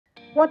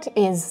What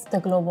is the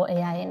Global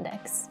AI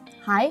Index?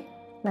 Hi,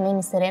 my name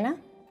is Serena.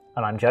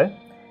 And I'm Joe.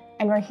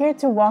 And we're here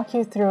to walk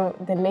you through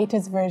the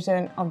latest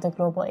version of the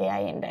Global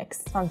AI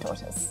Index from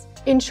Tortoise.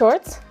 In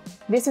short,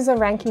 this is a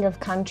ranking of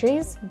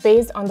countries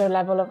based on their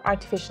level of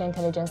artificial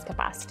intelligence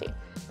capacity.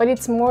 But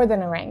it's more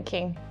than a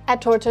ranking.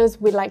 At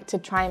Tortoise, we like to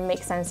try and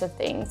make sense of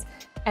things.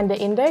 And the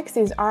index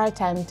is our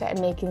attempt at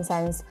making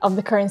sense of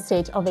the current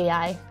state of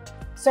AI.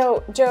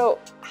 So, Joe,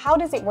 how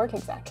does it work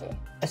exactly?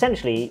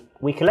 Essentially,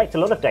 we collect a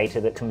lot of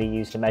data that can be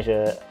used to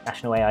measure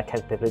national AI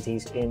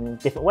capabilities in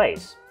different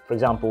ways. For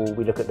example,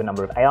 we look at the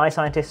number of AI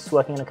scientists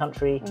working in a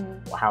country,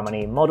 or how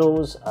many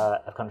models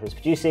a country is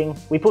producing.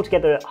 We pull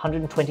together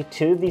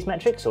 122 of these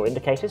metrics or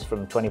indicators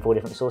from 24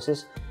 different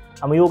sources,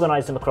 and we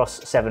organize them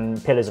across 7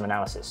 pillars of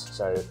analysis.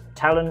 So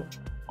talent,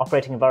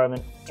 operating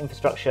environment,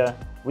 infrastructure,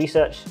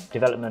 research,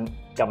 development,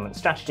 government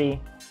strategy,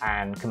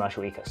 and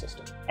commercial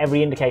ecosystem.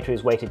 Every indicator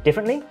is weighted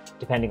differently,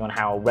 depending on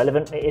how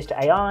relevant it is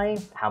to AI,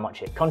 how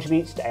much it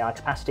contributes to AI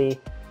capacity,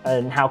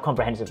 and how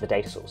comprehensive the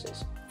data source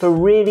is. For a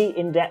really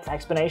in-depth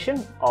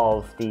explanation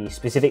of the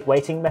specific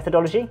weighting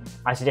methodology,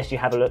 I suggest you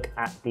have a look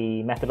at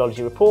the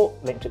methodology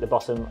report linked at the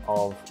bottom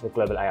of the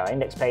Global AI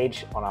Index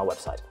page on our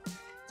website.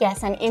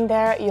 Yes, and in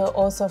there you'll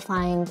also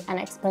find an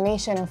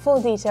explanation and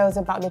full details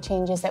about the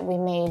changes that we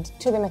made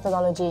to the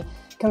methodology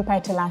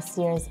compared to last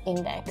year's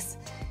index.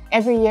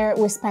 Every year,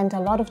 we spent a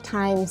lot of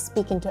time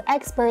speaking to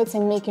experts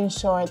and making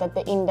sure that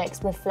the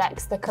index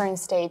reflects the current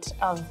state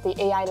of the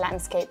AI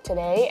landscape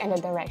today and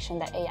the direction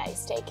that AI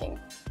is taking.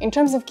 In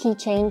terms of key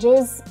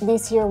changes,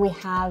 this year we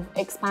have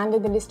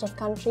expanded the list of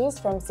countries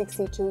from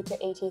 62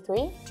 to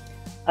 83.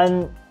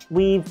 And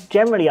we've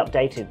generally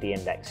updated the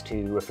index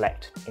to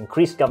reflect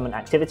increased government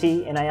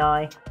activity in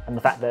AI and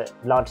the fact that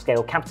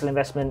large-scale capital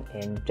investment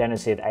in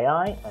generative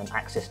AI and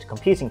access to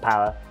computing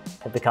power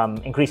have become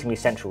increasingly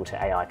central to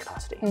AI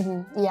capacity.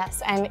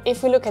 Yes, and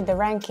if we look at the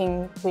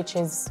ranking, which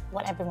is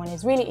what everyone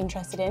is really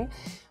interested in,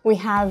 we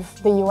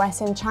have the US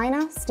and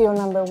China still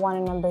number 1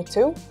 and number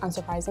 2,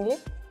 unsurprisingly.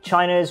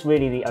 China is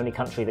really the only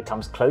country that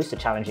comes close to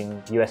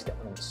challenging US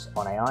governments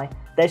on AI.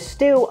 There's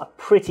still a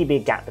pretty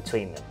big gap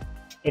between them.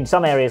 In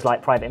some areas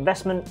like private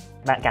investment,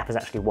 that gap has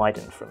actually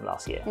widened from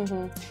last year.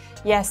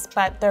 Yes,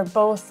 but they're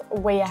both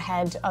way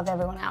ahead of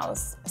everyone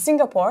else.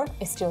 Singapore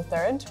is still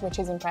 3rd, which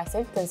is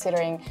impressive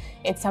considering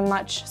it's a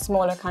much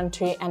smaller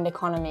country and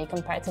economy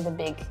compared to the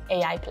big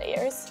AI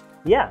players.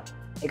 Yeah,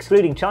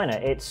 excluding China,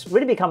 it's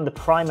really become the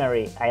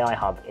primary AI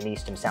hub in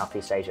East and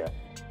Southeast Asia.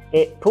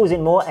 It pulls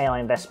in more AI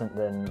investment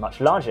than much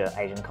larger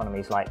Asian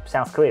economies like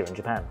South Korea and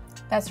Japan.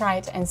 That's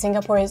right, and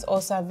Singapore is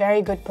also a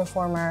very good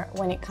performer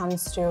when it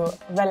comes to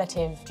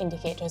relative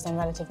indicators and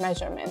relative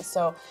measurements.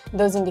 So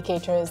those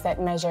indicators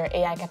that measure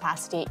AI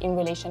capacity in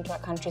relation to a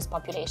country's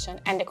population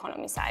and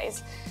economy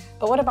size.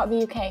 But what about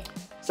the UK?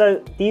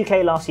 So the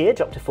UK last year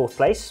dropped to 4th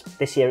place.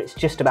 This year it's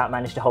just about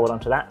managed to hold on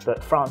to that,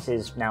 but France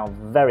is now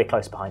very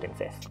close behind in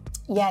 5th.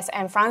 Yes,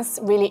 and France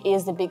really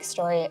is the big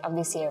story of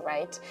this year,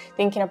 right?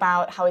 Thinking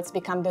about how it's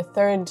become the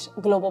 3rd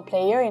global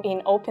player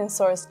in open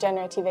source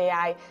generative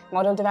AI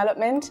model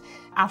development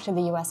after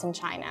the US and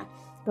China,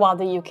 while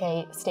the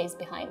UK stays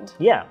behind.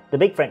 Yeah, the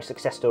big French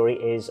success story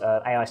is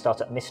AI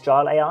startup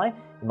Mistral AI.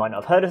 You might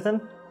not have heard of them.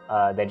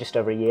 They're just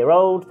over a year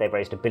old, they've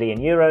raised €1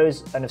 billion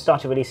and have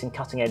started releasing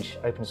cutting-edge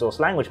open source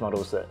language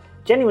models that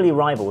genuinely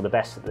rival the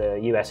best that the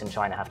US and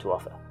China have to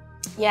offer.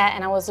 Yeah,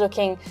 and I was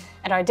looking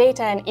at our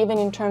data, and even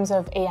in terms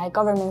of AI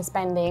government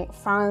spending,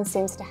 France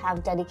seems to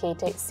have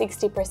dedicated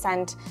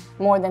 60%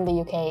 more than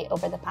the UK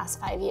over the past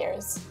 5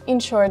 years.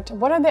 In short,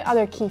 what are the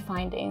other key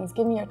findings?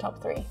 Give me your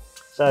top 3.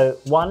 So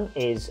one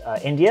is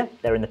India.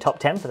 They're in the top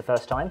 10 for the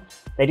first time.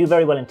 They do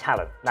very well in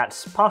talent.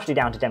 That's partially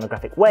down to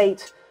demographic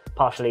weight,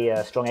 partially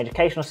a strong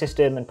educational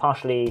system, and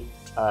partially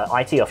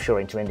IT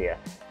offshoring to India.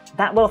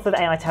 That wealth of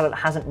AI talent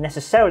hasn't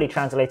necessarily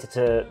translated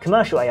to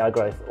commercial AI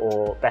growth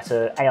or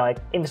better AI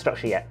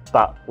infrastructure yet,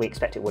 but we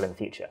expect it will in the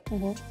future.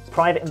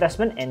 Private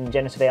investment in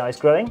generative AI is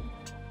growing.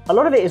 A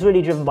lot of it is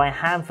really driven by a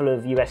handful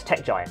of US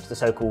tech giants, the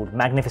so-called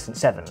Magnificent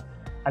Seven,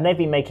 and they've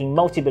been making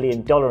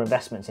multi-billion-dollar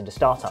investments into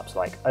startups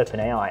like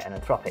OpenAI and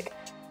Anthropic.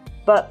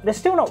 But there's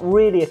still not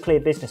really a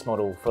clear business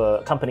model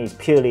for companies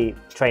purely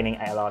training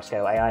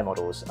large-scale AI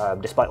models,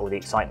 despite all the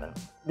excitement.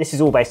 This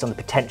is all based on the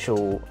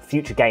potential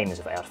future gains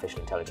of artificial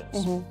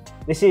intelligence.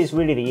 This is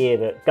really the year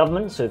that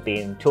governments who have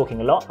been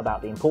talking a lot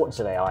about the importance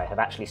of AI have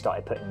actually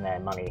started putting their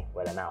money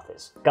where their mouth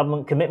is.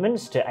 Government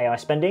commitments to AI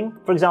spending,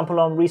 for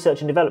example on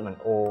research and development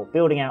or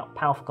building out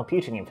powerful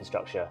computing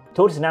infrastructure.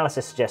 Tortoise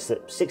analysis suggests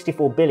that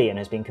 $64 billion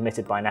has been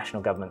committed by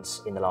national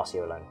governments in the last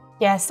year alone.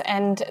 Yes,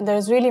 and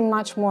there's really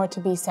much more to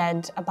be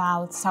said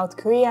about South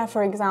Korea,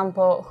 for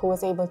example, who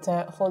was able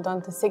to hold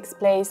on to 6th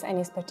place and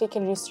is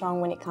particularly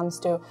strong when it comes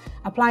to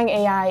applying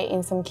AI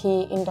in some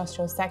key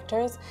industrial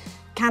sectors.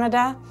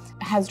 Canada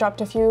has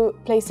dropped a few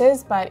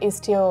places, but is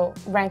still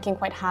ranking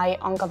quite high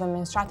on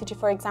government strategy,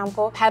 for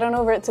example. Head on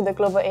over to the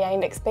Global AI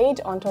Index page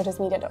on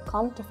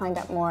tortoisemedia.com to find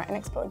out more and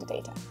explore the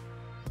data.